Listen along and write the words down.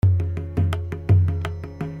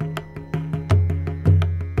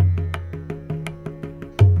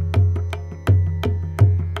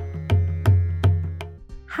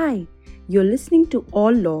Hi, you're listening to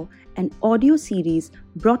All Law, an audio series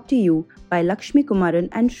brought to you by Lakshmi Kumaran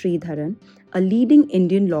and Sridharan, a leading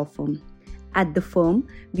Indian law firm. At the firm,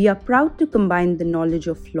 we are proud to combine the knowledge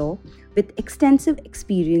of law with extensive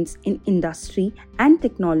experience in industry and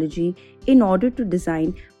technology in order to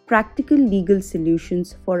design practical legal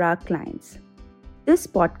solutions for our clients. This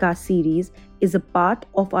podcast series is a part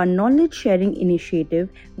of our knowledge sharing initiative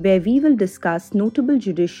where we will discuss notable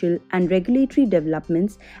judicial and regulatory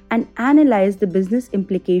developments and analyze the business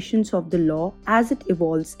implications of the law as it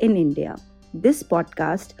evolves in India. This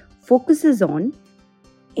podcast focuses on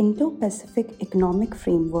Indo-Pacific Economic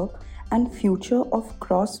Framework and future of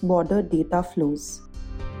cross-border data flows.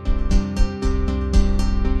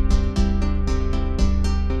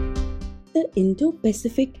 The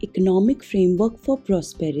Indo-Pacific Economic Framework for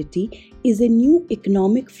Prosperity is a new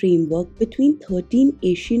economic framework between 13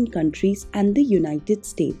 Asian countries and the United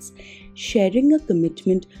States, sharing a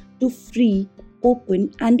commitment to free,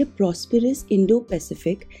 open, and a prosperous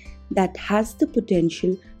Indo-Pacific that has the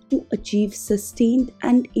potential to achieve sustained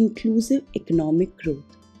and inclusive economic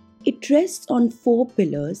growth. It rests on 4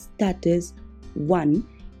 pillars, that is, 1.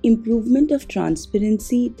 Improvement of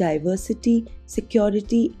transparency, diversity,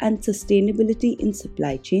 security, and sustainability in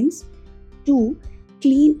supply chains. 2.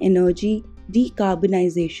 Clean energy,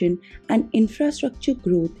 decarbonization, and infrastructure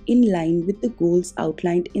growth in line with the goals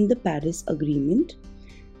outlined in the Paris Agreement.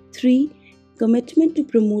 3. Commitment to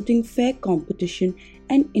promoting fair competition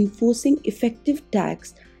and enforcing effective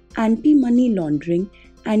tax, anti-money laundering,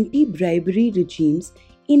 anti-bribery regimes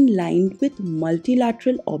in line with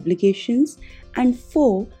multilateral obligations. And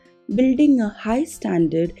 4. Building a high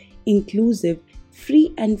standard, inclusive,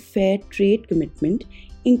 free and fair trade commitment,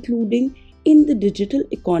 including in the digital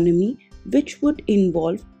economy, which would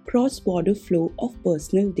involve cross-border flow of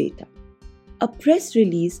personal data. A press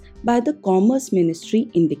release by the Commerce Ministry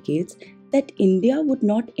indicates that India would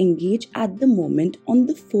not engage at the moment on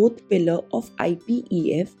the 4th pillar of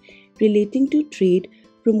IPEF relating to trade,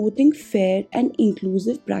 promoting fair and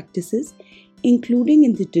inclusive practices, including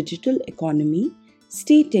in the digital economy,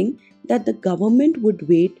 stating that the government would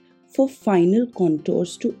wait for final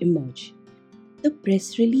contours to emerge. The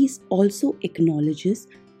press release also acknowledges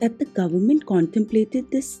that the government contemplated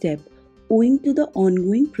this step owing to the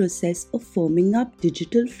ongoing process of firming up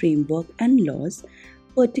digital framework and laws,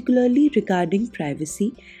 particularly regarding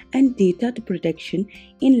privacy and data protection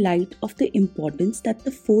in light of the importance that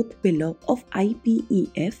the 4th pillar of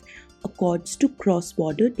IPEF accords to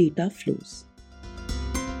cross-border data flows.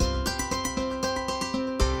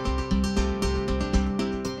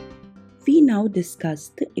 We now discuss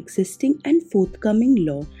the existing and forthcoming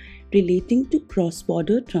law relating to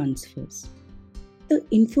cross-border transfers. The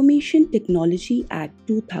Information Technology Act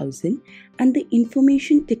 2000 and the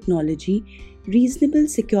Information Technology, Reasonable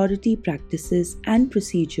Security Practices and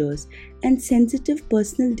Procedures and Sensitive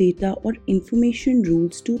Personal Data or Information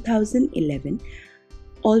Rules 2011,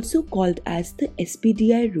 also called as the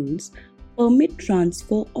SPDI rules, permit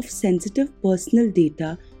transfer of sensitive personal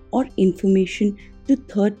data or information to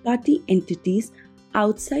third-party entities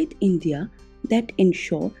outside India that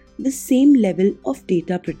ensure the same level of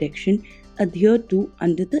data protection adhered to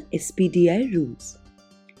under the SPDI rules.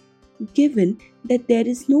 Given that there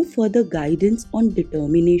is no further guidance on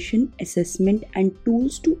determination, assessment, and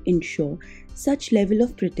tools to ensure such level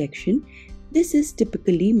of protection, this is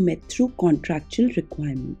typically met through contractual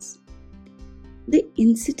requirements. The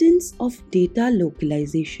incidence of data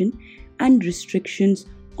localization and restrictions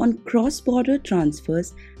on cross-border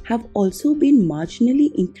transfers have also been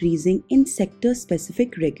marginally increasing in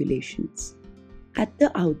sector-specific regulations. At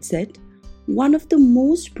the outset, one of the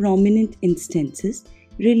most prominent instances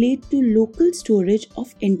relate to local storage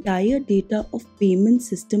of entire data of payment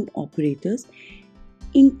system operators,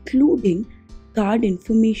 including card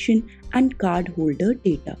information and cardholder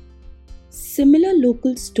data. Similar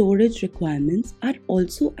local storage requirements are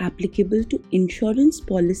also applicable to insurance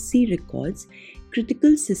policy records,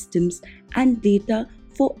 critical systems, and data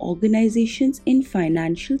for organizations in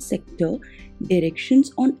financial sector,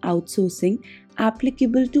 directions on outsourcing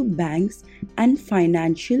applicable to banks and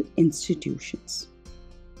financial institutions.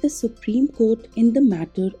 The Supreme Court in the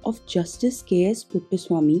matter of Justice K.S.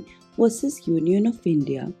 Puttaswamy versus Union of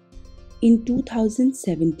India in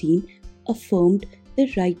 2017 affirmed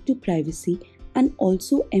the right to privacy and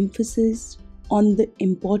also emphasized on the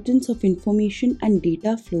importance of information and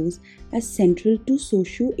data flows as central to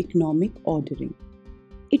socio-economic ordering.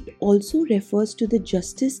 It also refers to the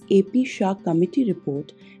Justice A.P. Shah Committee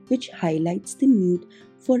report, which highlights the need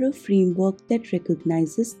for a framework that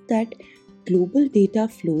recognizes that global data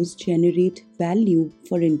flows generate value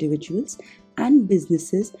for individuals and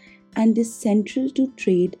businesses and is central to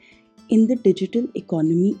trade in the digital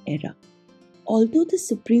economy era. Although the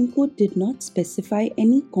Supreme Court did not specify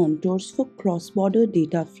any contours for cross-border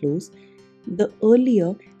data flows, the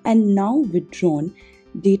earlier and now withdrawn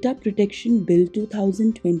Data Protection Bill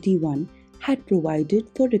 2021 had provided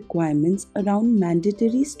for requirements around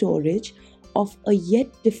mandatory storage of a yet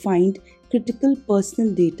defined critical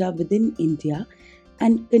personal data within India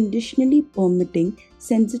and conditionally permitting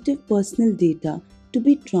sensitive personal data to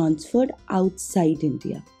be transferred outside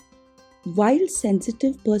India. While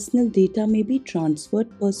sensitive personal data may be transferred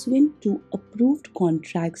pursuant to approved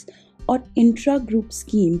contracts or intra-group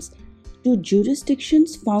schemes to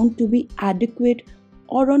jurisdictions found to be adequate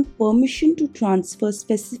or on permission to transfer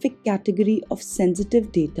specific category of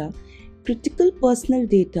sensitive data, critical personal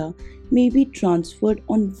data may be transferred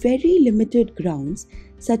on very limited grounds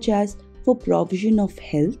such as for provision of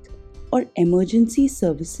health or emergency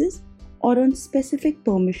services or on specific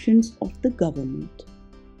permissions of the government.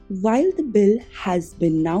 While the bill has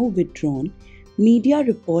been now withdrawn, media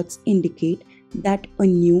reports indicate that a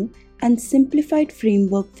new and simplified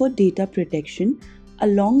framework for data protection,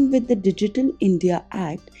 along with the Digital India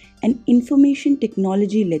Act and information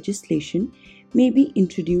technology legislation, may be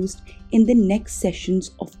introduced in the next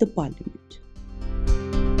sessions of the Parliament.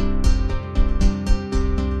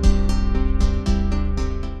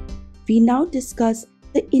 We now discuss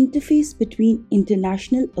the interface between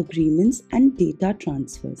international agreements and data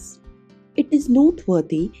transfers. It is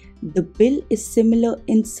noteworthy the bill is similar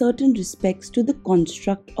in certain respects to the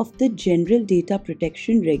construct of the General Data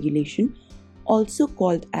Protection Regulation, also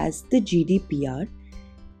called as the GDPR.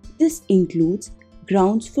 This includes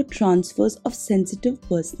grounds for transfers of sensitive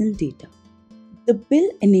personal data. The bill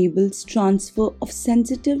enables transfer of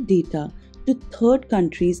sensitive data to third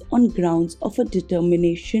countries on grounds of a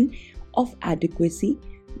determination of adequacy,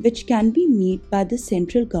 which can be made by the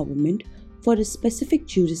central government for a specific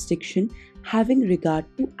jurisdiction having regard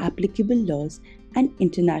to applicable laws and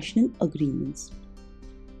international agreements.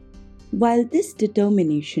 While this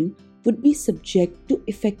determination would be subject to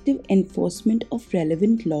effective enforcement of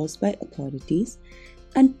relevant laws by authorities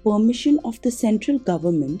and permission of the central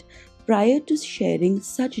government prior to sharing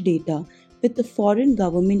such data with a foreign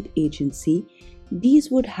government agency, these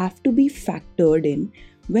would have to be factored in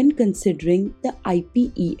when considering the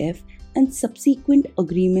IPEF and subsequent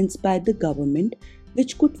agreements by the government,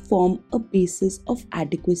 which could form a basis of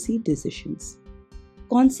adequacy decisions.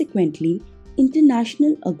 Consequently,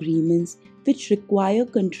 international agreements which require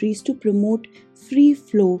countries to promote free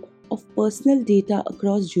flow of personal data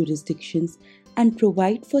across jurisdictions and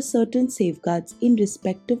provide for certain safeguards in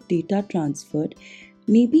respect of data transferred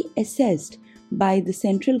may be assessed by the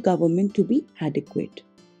central government to be adequate.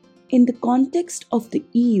 In the context of the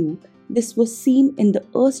EU, this was seen in the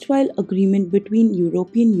erstwhile agreement between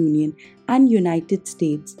European Union and United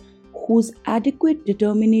States, whose adequate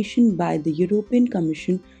determination by the European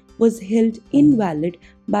Commission was held invalid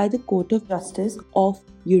by the Court of Justice of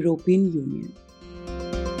European Union.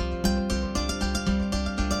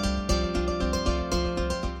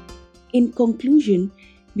 In conclusion,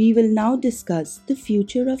 we will now discuss the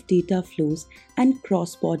future of data flows and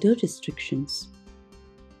cross-border restrictions.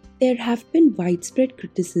 There have been widespread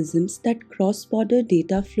criticisms that cross-border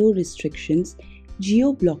data flow restrictions,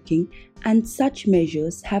 geo-blocking, and such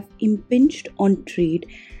measures have impinged on trade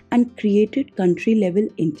and created country-level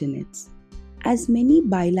internets. As many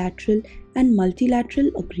bilateral and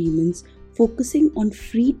multilateral agreements focusing on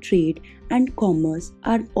free trade and commerce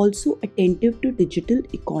are also attentive to digital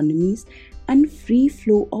economies and free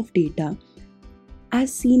flow of data,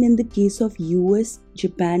 as seen in the case of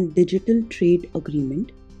US-Japan Digital Trade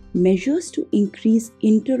Agreement, measures to increase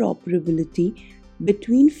interoperability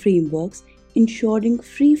between frameworks ensuring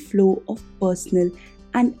free flow of personal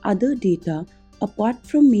and other data apart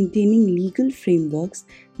from maintaining legal frameworks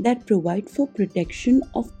that provide for protection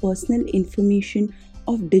of personal information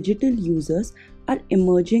of digital users are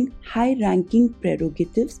emerging high-ranking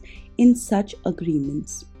prerogatives in such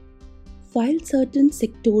agreements. While certain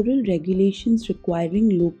sectoral regulations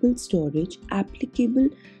requiring local storage applicable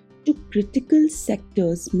to critical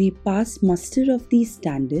sectors may pass muster of these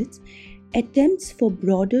standards, attempts for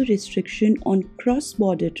broader restriction on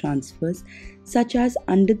cross-border transfers, such as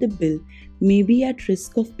under the bill, may be at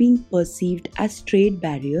risk of being perceived as trade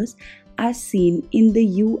barriers, as seen in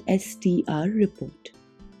the USTR report.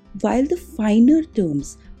 While the finer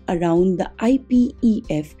terms around the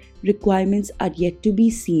IPEF requirements are yet to be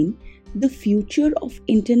seen, the future of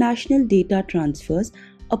international data transfers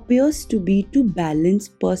appears to be to balance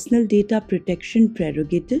personal data protection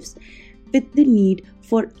prerogatives with the need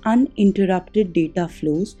for uninterrupted data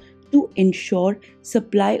flows to ensure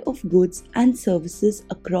supply of goods and services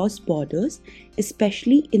across borders,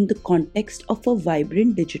 especially in the context of a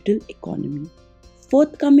vibrant digital economy.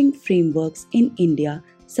 Forthcoming frameworks in India,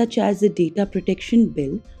 such as the Data Protection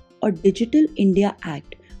Bill or Digital India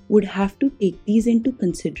Act, would have to take these into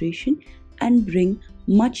consideration and bring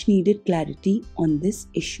much needed clarity on this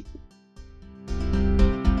issue.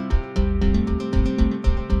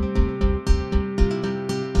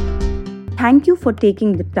 Thank you for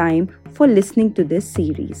taking the time for listening to this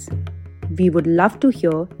series. We would love to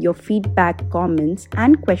hear your feedback, comments,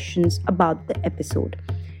 and questions about the episode.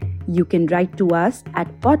 You can write to us at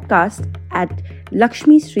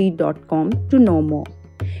podcast@lakshmisree.com to know more.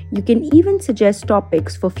 You can even suggest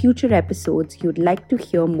topics for future episodes you'd like to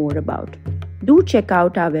hear more about. Do check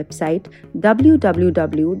out our website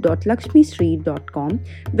www.lakshmisree.com,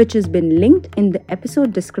 which has been linked in the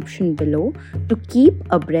episode description below to keep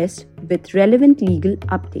abreast with relevant legal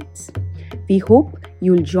updates. We hope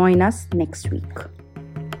you'll join us next week.